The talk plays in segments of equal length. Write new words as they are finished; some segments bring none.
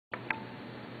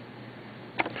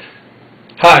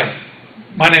Hi,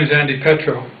 my name is Andy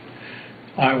Petro.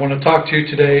 I want to talk to you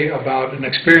today about an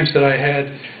experience that I had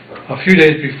a few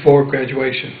days before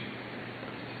graduation.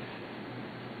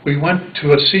 We went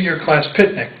to a senior class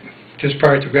picnic just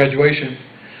prior to graduation,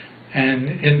 and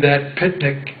in that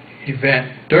picnic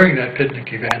event, during that picnic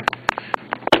event,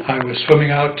 I was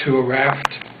swimming out to a raft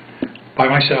by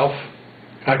myself,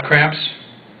 got cramps,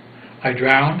 I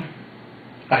drowned,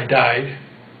 I died,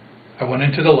 I went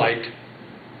into the light,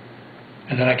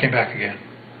 and then I came back again.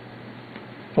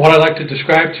 What I'd like to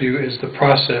describe to you is the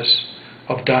process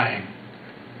of dying.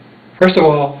 First of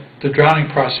all, the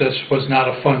drowning process was not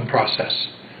a fun process.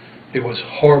 It was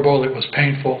horrible, it was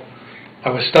painful. I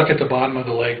was stuck at the bottom of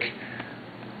the lake.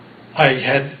 I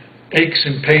had aches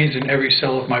and pains in every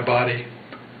cell of my body.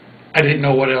 I didn't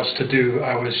know what else to do.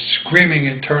 I was screaming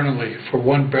internally for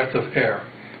one breath of air.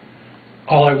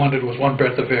 All I wanted was one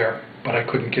breath of air, but I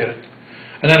couldn't get it.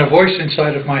 And then a voice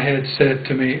inside of my head said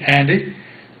to me, Andy,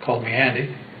 called me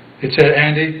Andy, it said,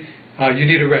 Andy, you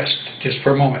need a rest, just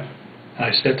for a moment. And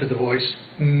I said to the voice,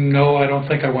 no, I don't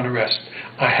think I want to rest.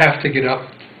 I have to get up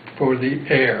for the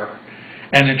air.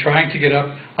 And in trying to get up,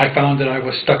 I found that I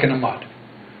was stuck in the mud.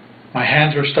 My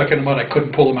hands were stuck in the mud, I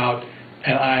couldn't pull them out,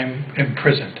 and I'm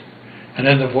imprisoned. And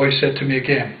then the voice said to me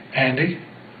again, Andy,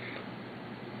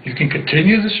 you can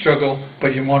continue the struggle,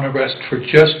 but you want to rest for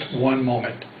just one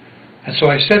moment. And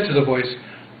so I said to the voice,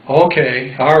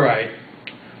 okay, all right,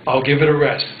 I'll give it a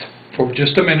rest for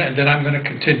just a minute, and then I'm going to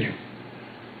continue.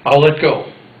 I'll let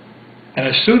go. And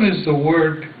as soon as the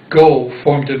word go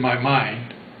formed in my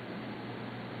mind,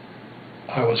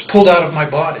 I was pulled out of my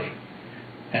body.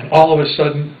 And all of a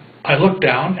sudden, I looked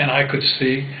down and I could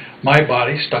see my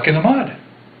body stuck in the mud.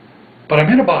 But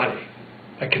I'm in a body.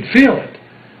 I can feel it.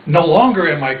 No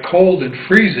longer am I cold and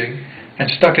freezing and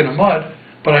stuck in the mud,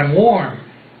 but I'm warm.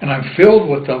 And I'm filled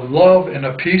with a love and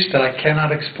a peace that I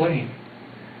cannot explain.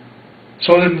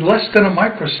 So in less than a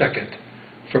microsecond,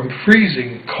 from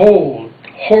freezing, cold,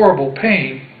 horrible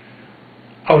pain,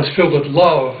 I was filled with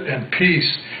love and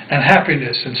peace and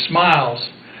happiness and smiles.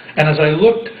 And as I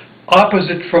looked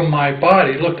opposite from my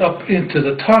body, looked up into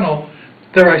the tunnel,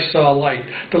 there I saw light.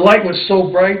 The light was so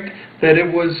bright that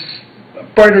it was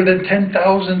brighter than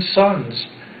 10,000 suns.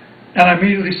 And I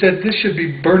immediately said, this should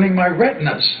be burning my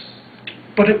retinas.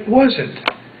 But it wasn't.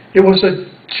 It was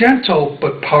a gentle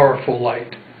but powerful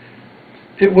light.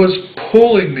 It was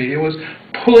pulling me. It was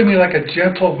pulling me like a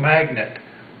gentle magnet,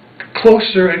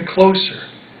 closer and closer.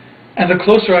 And the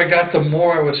closer I got, the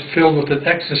more I was filled with an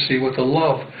ecstasy, with a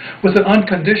love, with an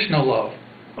unconditional love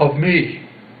of me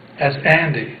as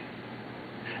Andy.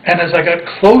 And as I got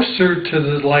closer to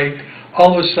the light,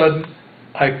 all of a sudden,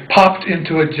 I popped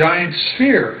into a giant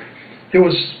sphere. It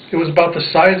was about the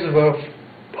size of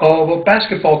a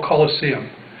basketball coliseum,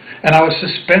 and I was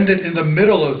suspended in the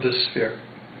middle of this sphere,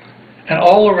 and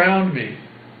all around me,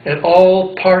 at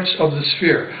all parts of the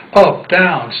sphere, up,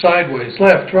 down, sideways,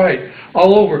 left, right,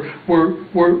 all over,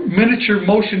 were miniature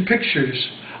motion pictures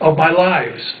of my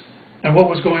lives and what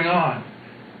was going on.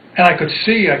 And I could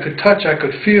see, I could touch, I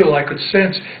could feel, I could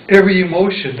sense every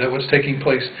emotion that was taking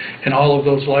place in all of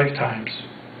those lifetimes.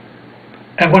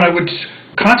 And when I would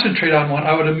concentrate on one,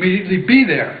 I would immediately be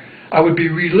there. I would be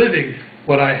reliving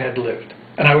what I had lived,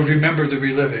 and I would remember the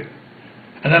reliving.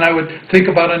 And then I would think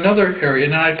about another area,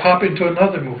 and then I'd pop into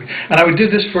another movie. And I would do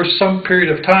this for some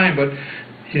period of time, but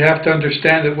you have to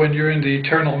understand that when you're in the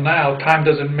eternal now, time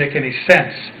doesn't make any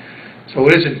sense. So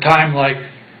it isn't time like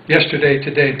yesterday,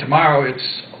 today, and tomorrow.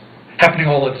 It's happening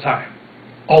all the time,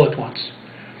 all at once.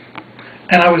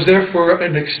 And I was there for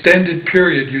an extended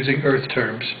period using earth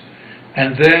terms.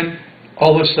 And then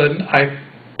all of a sudden I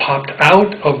popped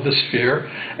out of the sphere,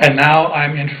 and now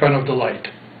I'm in front of the light.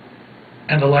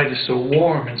 And the light is so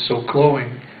warm and so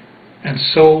glowing and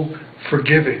so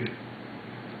forgiving.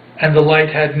 And the light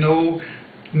had no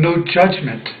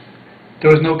judgment. There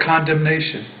was no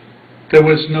condemnation. There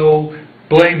was no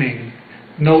blaming,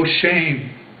 no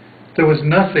shame. There was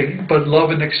nothing but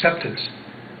love and acceptance.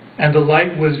 And the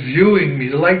light was viewing me.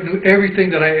 The light knew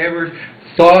everything that I ever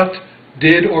thought,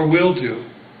 did, or will do.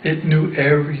 It knew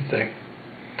everything.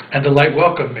 And the light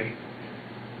welcomed me.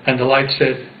 And the light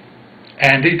said,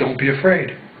 Andy, don't be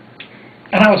afraid.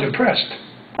 And I was impressed.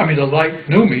 I mean, the light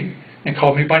knew me and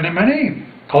called me by my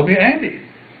name. Called me Andy.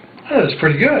 Oh, that's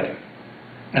pretty good.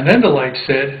 And then the light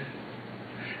said,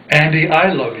 Andy,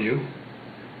 I love you.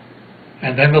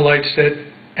 And then the light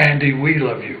said, Andy, we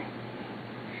love you.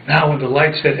 Now when the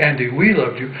light said, Andy, we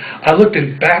love you, I looked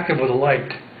in back of the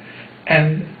light.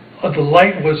 And the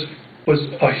light was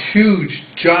a huge,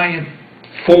 giant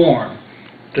form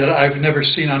that I've never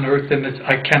seen on earth and that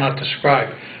I cannot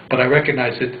describe, but I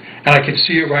recognize it, and I can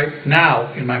see it right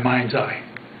now in my mind's eye.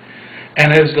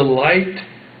 And as the light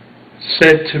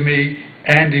said to me,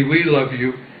 Andy, we love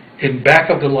you, in back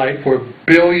of the light were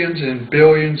billions and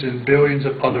billions and billions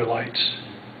of other lights.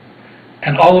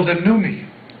 And all of them knew me.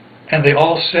 And they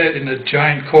all said in a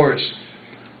giant chorus,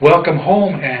 welcome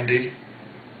home, Andy.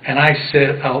 And I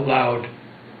said out loud,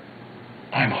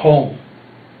 I'm home.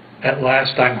 At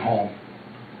last I'm home.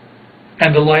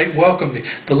 And the light welcomed me.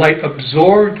 The light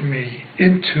absorbed me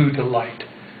into the light.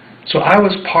 So I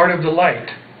was part of the light.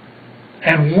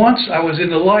 And once I was in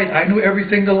the light, I knew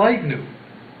everything the light knew.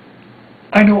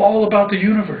 I knew all about the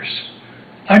universe.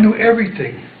 I knew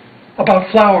everything.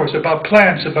 About flowers, about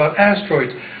plants, about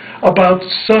asteroids, about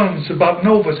suns, about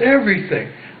novas,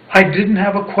 everything. I didn't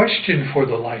have a question for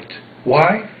the light.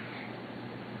 Why?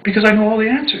 Because I knew all the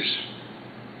answers.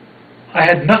 I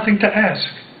had nothing to ask.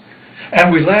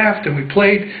 And we laughed and we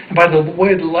played. And by the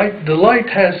way, the light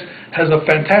has a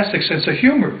fantastic sense of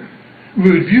humor.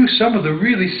 We would view some of the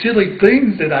really silly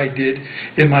things that I did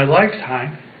in my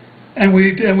lifetime, and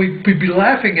we'd be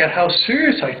laughing at how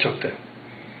serious I took them.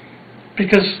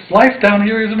 Because life down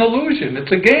here is an illusion.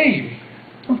 It's a game.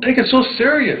 Don't take it so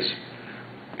serious.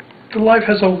 The life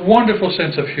has a wonderful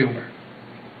sense of humor.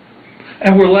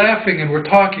 And we're laughing and we're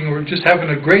talking, and we're just having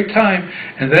a great time,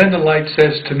 and then the light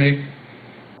says to me,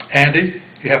 Andy,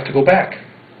 you have to go back.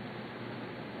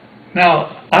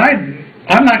 Now, I'm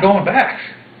not going back.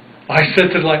 I said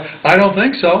to the light, I don't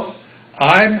think so.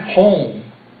 I'm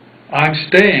home. I'm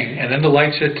staying. And then the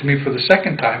light said to me for the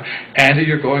second time, Andy,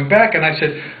 you're going back. And I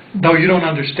said, no, you don't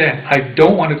understand. I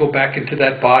don't want to go back into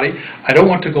that body. I don't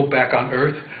want to go back on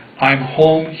earth. I'm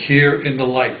home here in the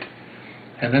light.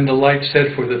 And then the light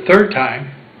said for the third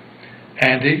time,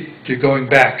 Andy, you're going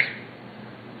back.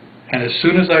 And as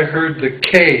soon as I heard the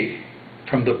K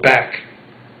from the back,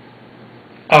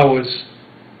 I was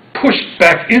pushed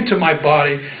back into my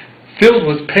body, filled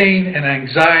with pain and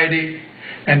anxiety.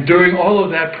 And during all of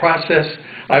that process,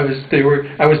 I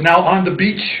was now on the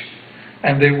beach,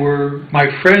 and my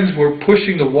friends were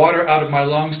pushing the water out of my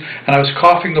lungs, and I was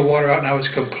coughing the water out, and I was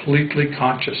completely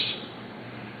conscious.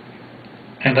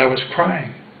 And I was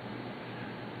crying.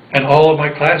 And all of my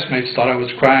classmates thought I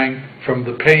was crying from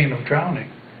the pain of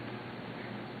drowning.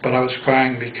 But I was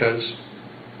crying because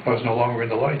I was no longer in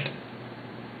the light.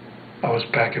 I was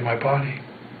back in my body.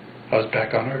 I was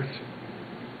back on earth.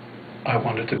 I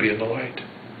wanted to be in the light.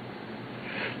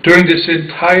 During this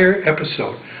entire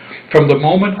episode, from the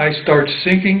moment I start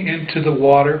sinking into the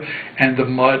water and the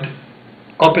mud,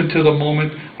 up until the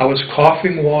moment I was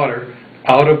coughing water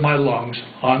out of my lungs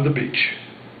on the beach,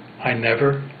 I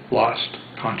never lost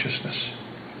consciousness.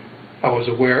 I was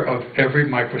aware of every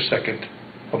microsecond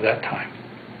of that time.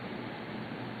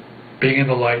 Being in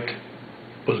the light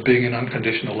was being in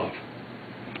unconditional love.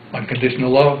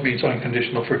 Unconditional love means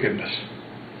unconditional forgiveness.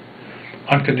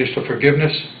 Unconditional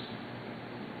forgiveness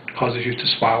causes you to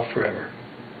smile forever.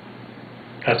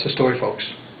 That's the story, folks.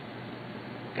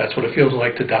 That's what it feels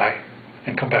like to die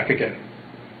and come back again.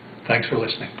 Thanks for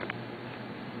listening.